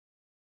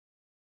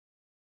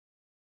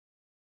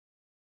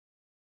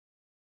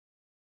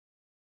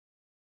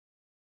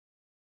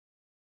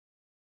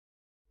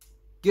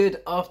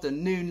Good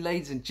afternoon,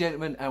 ladies and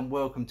gentlemen, and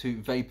welcome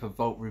to Vapor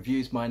Vault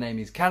Reviews. My name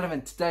is Callum,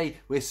 and today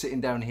we're sitting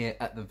down here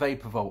at the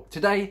Vapor Vault.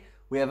 Today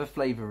we have a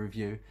flavour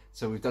review.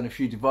 So we've done a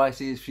few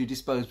devices, a few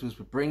disposables.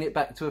 We're bringing it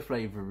back to a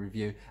flavour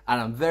review, and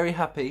I'm very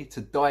happy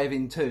to dive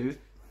into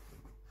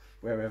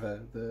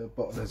wherever the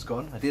bottle has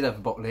gone. I did have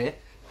a bottle here.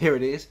 Here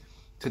it is.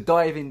 To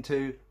dive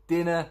into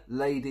Dinner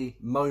Lady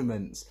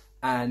Moments,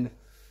 and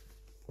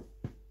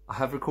I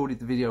have recorded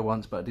the video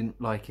once, but I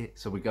didn't like it,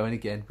 so we're going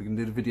again. We're going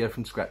to do the video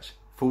from scratch.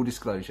 Full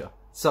disclosure.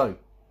 So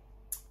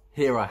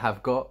here I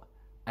have got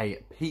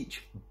a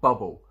peach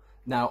bubble.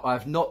 Now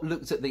I've not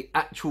looked at the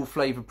actual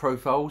flavour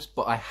profiles,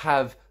 but I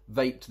have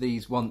vaped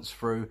these once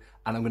through,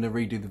 and I'm going to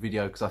redo the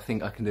video because I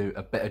think I can do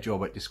a better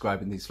job at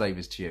describing these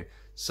flavours to you.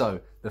 So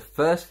the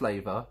first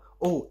flavour,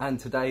 and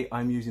today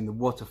I'm using the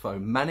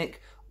Waterfoam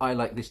Manic. I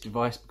like this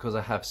device because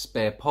I have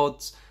spare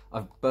pods.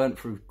 I've burnt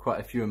through quite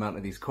a few amount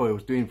of these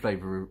coils doing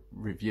flavour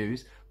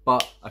reviews,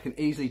 but I can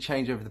easily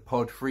change over the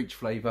pod for each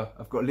flavour.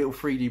 I've got a little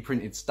 3D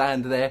printed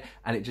stand there,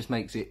 and it just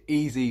makes it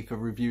easy for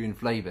reviewing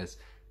flavours.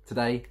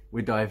 Today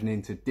we're diving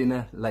into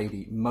Dinner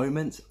Lady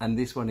Moments, and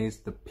this one is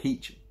the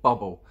Peach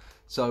Bubble.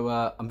 So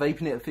I'm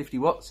vaping it at 50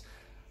 watts.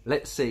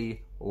 Let's see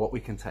what we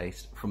can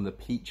taste from the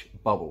Peach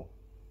Bubble.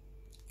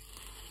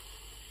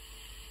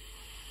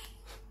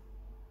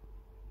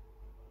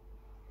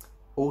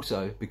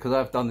 Also, because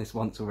I've done this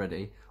once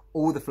already,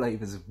 all the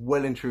flavours have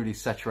well and truly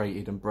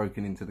saturated and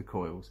broken into the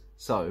coils.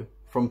 So,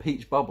 from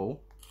Peach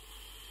Bubble,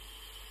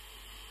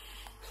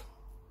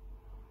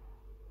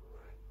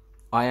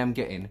 I am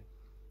getting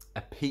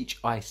a peach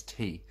iced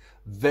tea.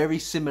 Very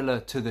similar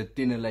to the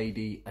Dinner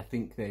Lady, I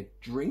think they're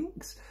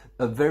drinks.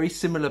 A very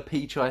similar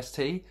peach iced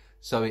tea.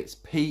 So it's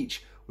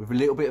peach with a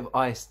little bit of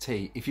iced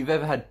tea. If you've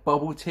ever had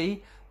bubble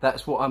tea,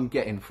 that's what I'm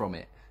getting from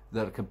it.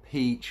 Like a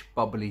peach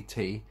bubbly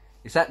tea.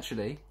 It's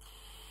actually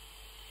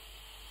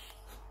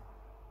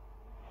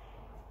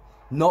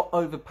not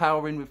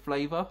overpowering with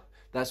flavour.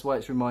 That's why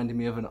it's reminding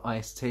me of an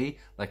iced tea,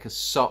 like a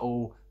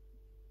subtle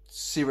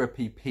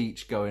syrupy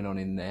peach going on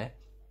in there.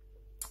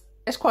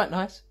 It's quite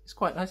nice. It's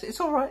quite nice.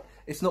 It's all right.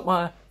 It's not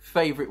my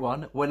favourite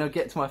one. When I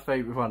get to my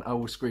favourite one, I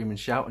will scream and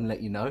shout and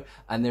let you know.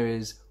 And there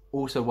is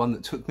also one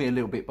that took me a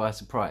little bit by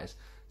surprise.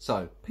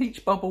 So,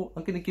 Peach Bubble,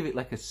 I'm going to give it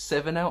like a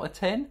 7 out of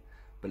 10.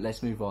 But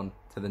let's move on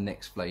to the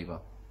next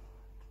flavour.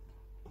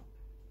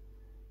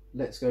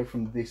 Let's go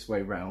from this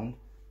way round.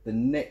 The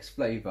next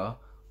flavour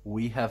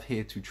we have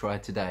here to try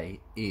today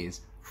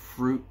is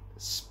Fruit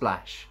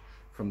Splash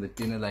from the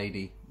Dinner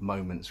Lady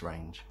Moments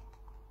range.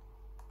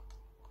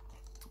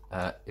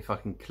 If I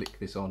can click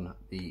this on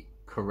the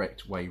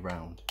correct way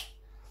round.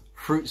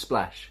 Fruit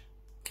Splash.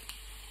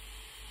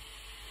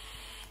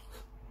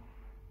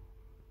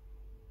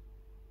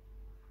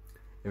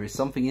 There is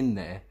something in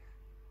there,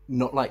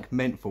 not like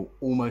menthol,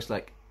 almost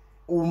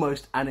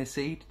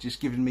aniseed,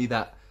 just giving me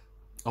that,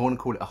 I want to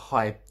call it a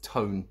high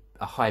tone,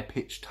 a high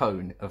pitched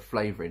tone of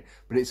flavouring,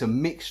 but it's a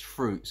mixed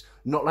fruits,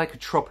 not like a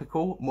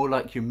tropical, more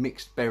like your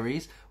mixed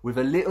berries, with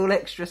a little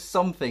extra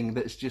something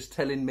that's just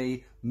telling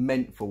me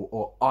menthol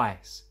or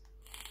ice.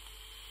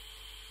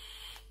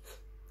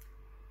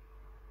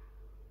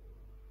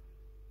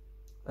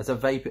 As I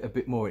vape it a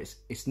bit more,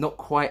 it's not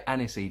quite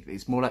aniseed,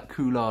 it's more like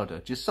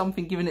coolada, just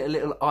something giving it a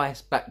little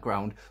ice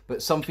background,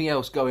 but something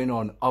else going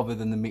on other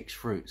than the mixed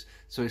fruits.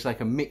 So it's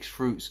like a mixed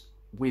fruits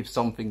with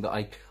something that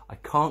I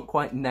can't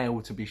quite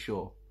nail to be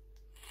sure.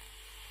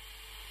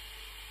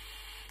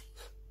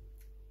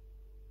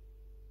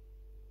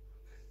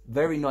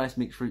 Very nice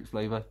mixed fruit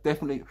flavour.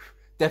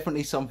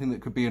 Definitely something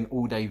that could be an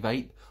all-day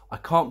vape. I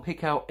can't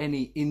pick out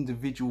any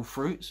individual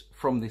fruits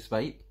from this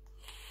vape.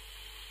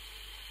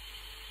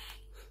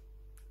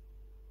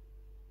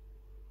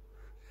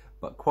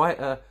 But quite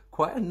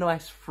a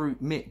nice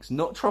fruit mix.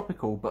 Not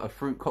tropical, but a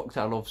fruit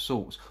cocktail of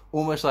sorts.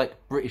 Almost like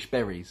British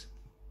berries.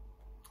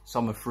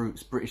 Summer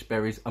fruits, British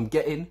berries. I'm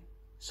getting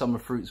summer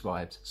fruits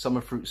vibes.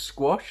 Summer fruit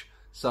squash.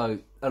 So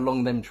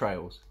along them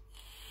trails.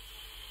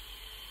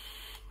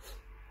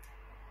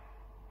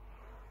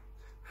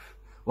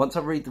 Once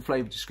I read the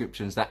flavour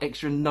descriptions, that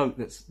extra note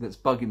that's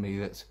bugging me,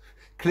 that's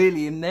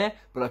clearly in there,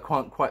 but I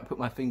can't quite put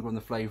my finger on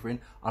the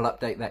flavouring. I'll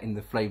update that in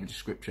the flavour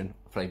description,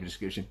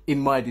 in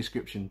my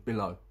description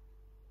below.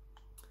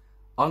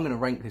 I'm going to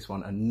rank this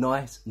one a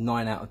nice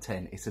 9 out of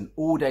 10. It's an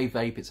all-day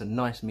vape, it's a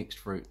nice mixed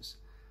fruits.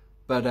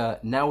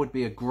 But now would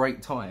be a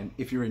great time,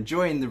 if you're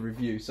enjoying the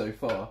review so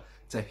far,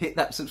 to hit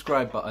that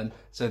subscribe button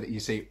so that you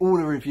see all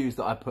the reviews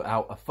that I put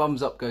out. A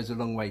thumbs up goes a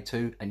long way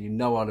too, and you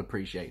know I'd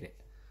appreciate it.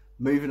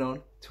 Moving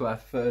on to our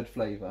third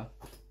flavour,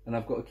 and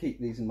I've got to keep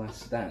these in my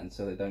stand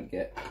so they don't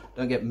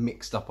get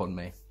mixed up on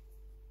me.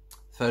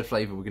 Third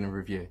flavour we're going to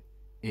review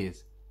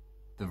is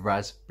the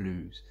Raz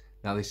Blues.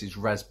 Now this is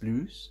Raz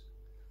Blues.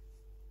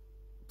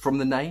 From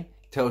the name,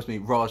 it tells me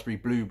raspberry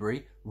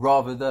blueberry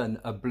rather than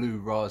a blue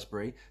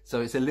raspberry. So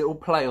it's a little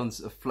play on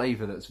a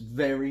flavour that's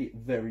very,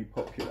 very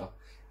popular.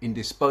 In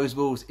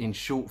disposables, in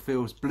short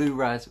fills, blue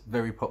Raz,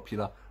 very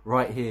popular.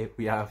 Right here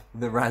we have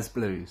the Raz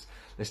Blues.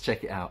 Let's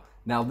check it out.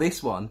 Now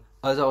this one,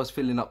 as I was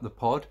filling up the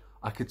pod,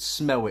 I could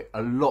smell it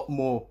a lot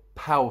more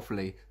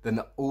powerfully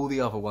than all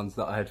the other ones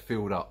that I had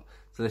filled up.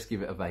 So let's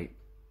give it a vape.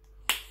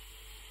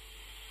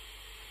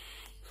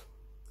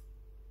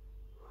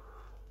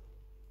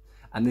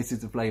 And this is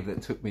the flavour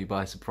that took me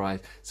by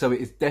surprise. So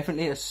it is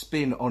definitely a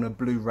spin on a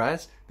blue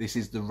raz. This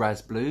is the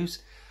Raz Blues.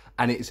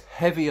 And it's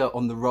heavier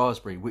on the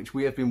raspberry, which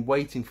we have been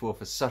waiting for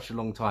such a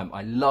long time.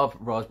 I love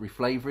raspberry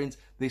flavourings.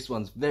 This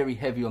one's very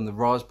heavy on the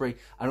raspberry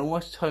and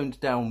almost toned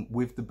down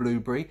with the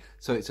blueberry.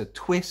 So it's a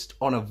twist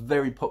on a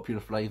very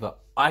popular flavour.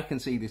 I can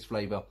see this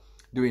flavour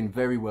doing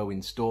very well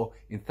in store.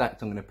 In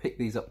fact, I'm going to pick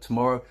these up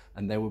tomorrow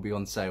and they will be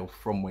on sale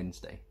from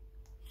Wednesday.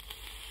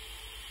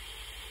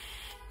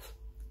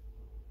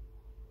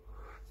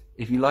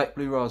 If you like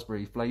blue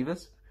raspberry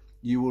flavours,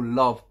 you will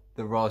love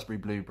the raspberry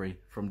blueberry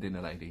from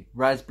Dinner Lady.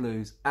 Raz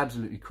Blues,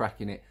 absolutely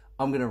cracking it.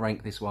 I'm going to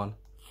rank this one.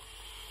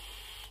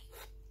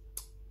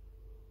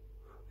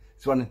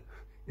 This one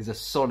is a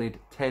solid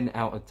 10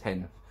 out of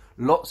 10.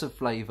 Lots of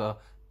flavour.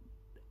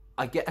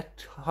 I get a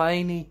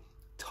tiny,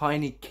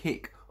 tiny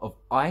kick of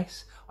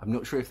ice. I'm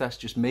not sure if that's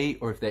just me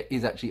or if there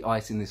is actually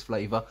ice in this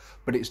flavour,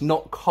 but it's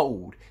not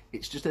cold.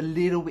 It's just a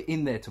little bit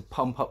in there to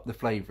pump up the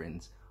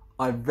flavourings.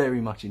 I very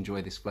much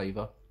enjoy this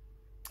flavour.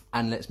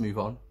 And let's move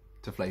on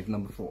to flavour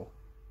number 4.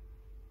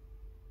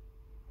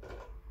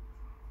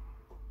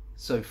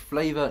 So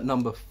flavour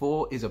number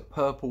 4 is a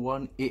purple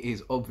one. It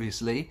is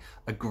obviously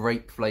a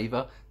grape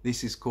flavour.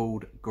 This is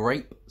called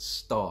Grape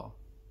Star.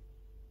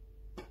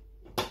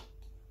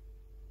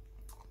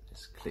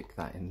 Just click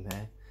that in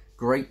there.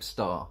 Grape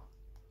Star.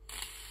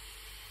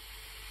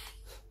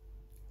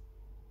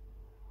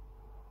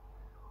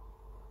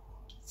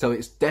 So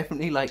it's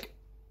definitely like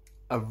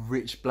a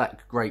rich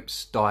black grape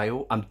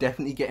style. I'm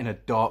definitely getting a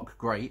dark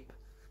grape,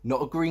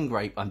 not a green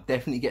grape. I'm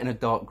definitely getting a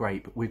dark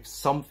grape with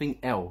something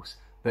else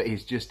that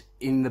is just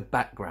in the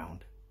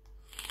background.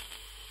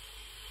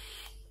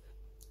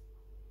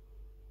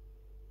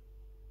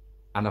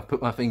 And I've put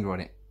my finger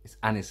on it. It's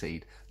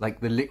aniseed, like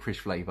the licorice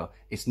flavour.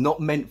 It's not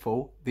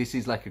menthol. This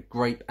is like a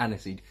grape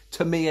aniseed.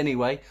 To me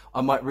anyway,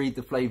 I might read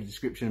the flavour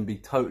description and be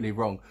totally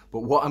wrong.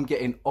 But what I'm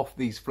getting off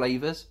these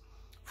flavours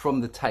from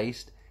the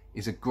taste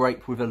is a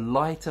grape with a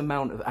light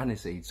amount of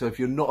aniseed. So if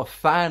you're not a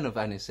fan of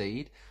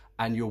aniseed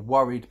and you're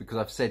worried because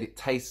I've said it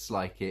tastes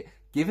like it,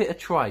 give it a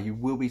try. You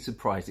will be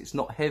surprised. It's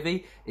not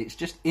heavy. It's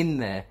just in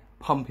there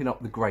pumping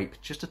up the grape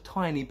just a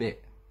tiny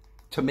bit.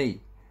 To me,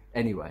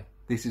 anyway,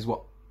 this is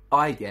what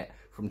I get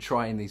from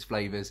trying these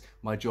flavours.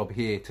 My job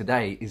here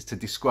today is to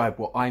describe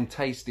what I'm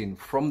tasting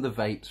from the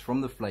vapes, from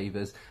the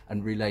flavours,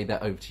 and relay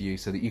that over to you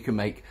so that you can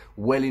make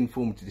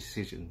well-informed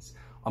decisions.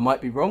 I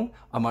might be wrong.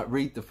 I might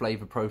read the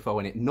flavour profile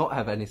and it not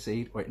have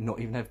aniseed or it not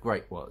even have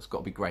grape. Well, it's got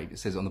to be grape, it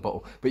says on the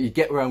bottle. But you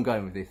get where I'm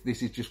going with this.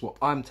 This is just what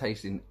I'm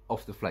tasting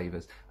off the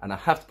flavours. And I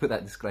have to put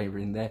that disclaimer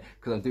in there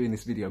because I'm doing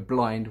this video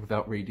blind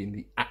without reading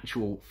the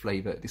actual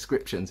flavour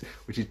descriptions,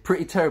 which is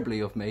pretty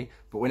terribly of me.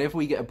 But whenever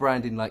we get a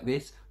branding like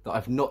this that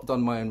I've not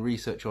done my own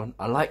research on,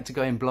 I like to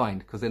go in blind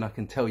because then I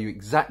can tell you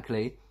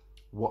exactly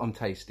what I'm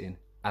tasting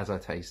as I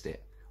taste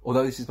it.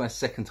 Although this is my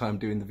second time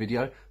doing the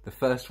video, the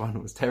first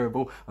one was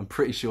terrible. I'm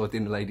pretty sure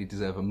Dinner Lady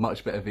deserve a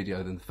much better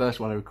video than the first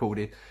one I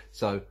recorded.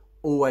 So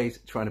always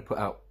trying to put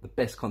out the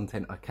best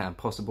content I can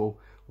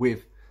possible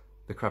with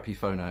the crappy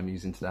phone I'm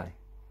using today.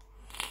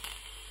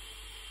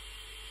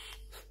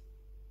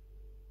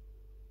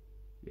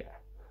 Yeah,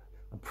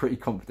 I'm pretty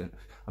confident.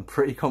 I'm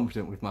pretty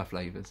confident with my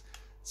flavours.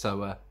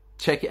 So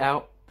check it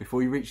out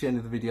before you reach the end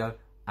of the video.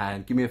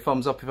 And give me a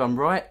thumbs up if I'm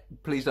right.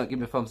 Please don't give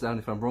me a thumbs down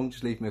if I'm wrong.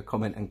 Just leave me a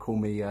comment and call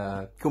me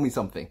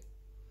something.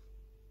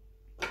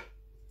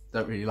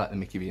 Don't really like the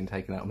Mickey being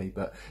taken out of me,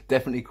 but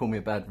definitely call me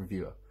a bad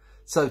reviewer.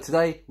 So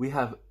today we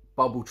have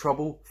Bubble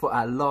Trouble for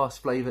our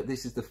last flavour.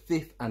 This is the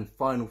 5th and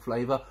final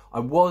flavour. I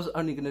was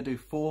only going to do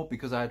 4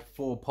 because I had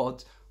 4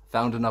 pods.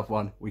 Found another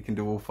one. We can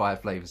do all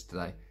 5 flavours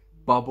today.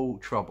 Bubble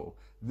Trouble.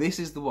 This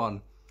is the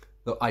one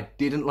that I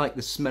didn't like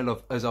the smell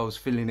of as I was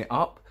filling it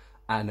up.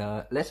 And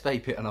let's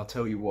vape it and I'll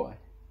tell you why.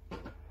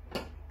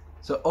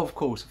 So of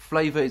course,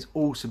 flavour is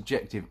all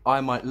subjective. I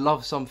might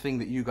love something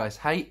that you guys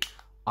hate.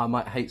 I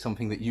might hate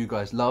something that you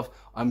guys love.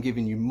 I'm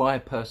giving you my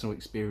personal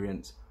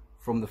experience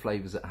from the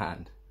flavours at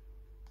hand.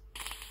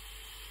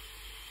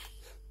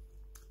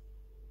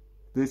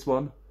 This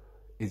one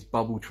is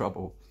Bubble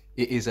Trouble.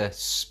 It is a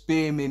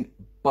spearmint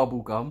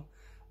bubblegum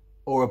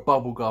or a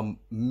bubblegum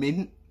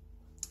mint.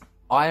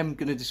 I am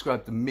going to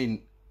describe the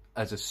mint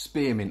as a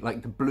spearmint,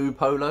 like the blue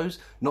polos,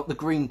 not the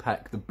green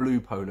pack, the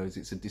blue polos.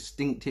 It's a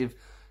distinctive,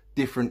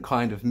 different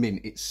kind of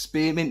mint. It's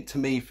spearmint to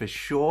me for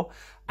sure,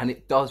 and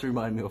it does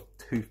remind me of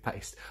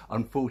toothpaste,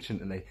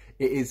 unfortunately.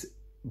 It is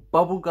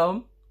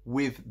bubblegum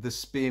with the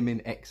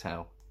spearmint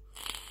exhale,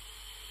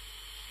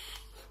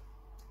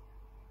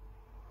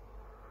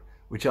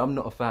 which I'm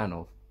not a fan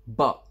of,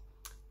 but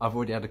I've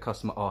already had a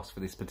customer ask for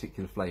this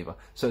particular flavour.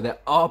 So there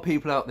are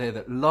people out there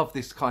that love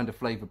this kind of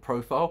flavour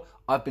profile.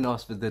 I've been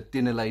asked for the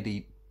Dinner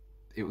Lady,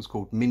 it was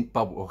called mint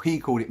bubble, or he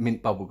called it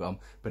mint bubblegum,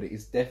 but it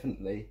is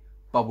definitely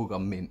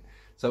bubblegum mint.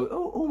 So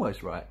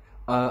almost right.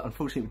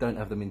 Unfortunately, we don't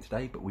have them in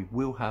today, but we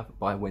will have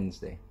by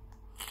Wednesday.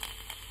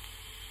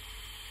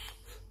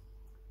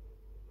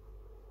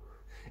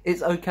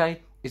 It's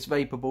okay, it's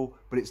vapeable,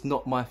 but it's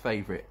not my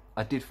favourite.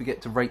 I did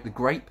forget to rate the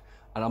grape,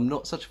 and I'm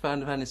not such a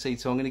fan of aniseed,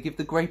 so I'm going to give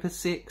the grape a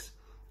 6,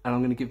 and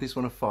I'm going to give this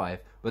one a 5.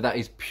 But that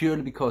is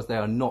purely because they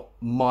are not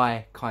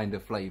my kind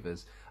of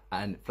flavours,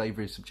 and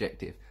flavour is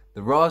subjective.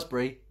 The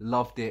raspberry,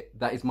 loved it.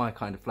 That is my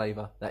kind of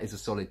flavour. That is a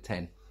solid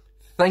 10.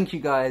 Thank you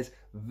guys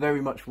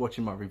very much for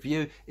watching my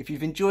review. If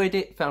you've enjoyed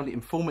it, found it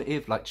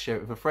informative, like to share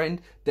it with a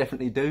friend,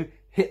 definitely do.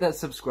 Hit that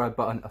subscribe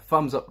button, a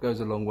thumbs up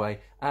goes a long way,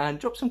 and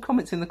drop some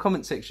comments in the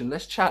comment section.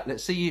 Let's chat,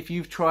 let's see if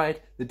you've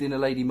tried the Dinner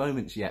Lady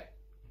Moments yet.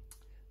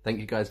 Thank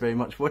you guys very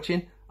much for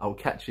watching. I will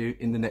catch you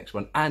in the next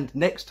one. And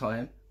next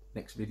time,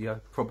 next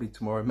video, probably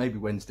tomorrow, maybe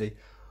Wednesday,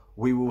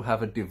 we will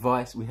have a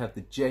device. We have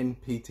the Gen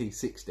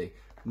PT60.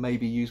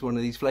 Maybe use one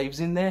of these flavours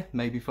in there,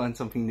 maybe find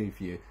something new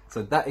for you.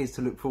 So that is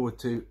to look forward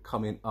to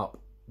coming up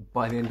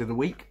by the end of the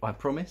week, I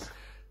promise.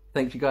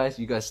 Thank you guys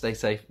stay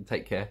safe and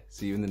take care.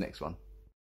 See you in the next one.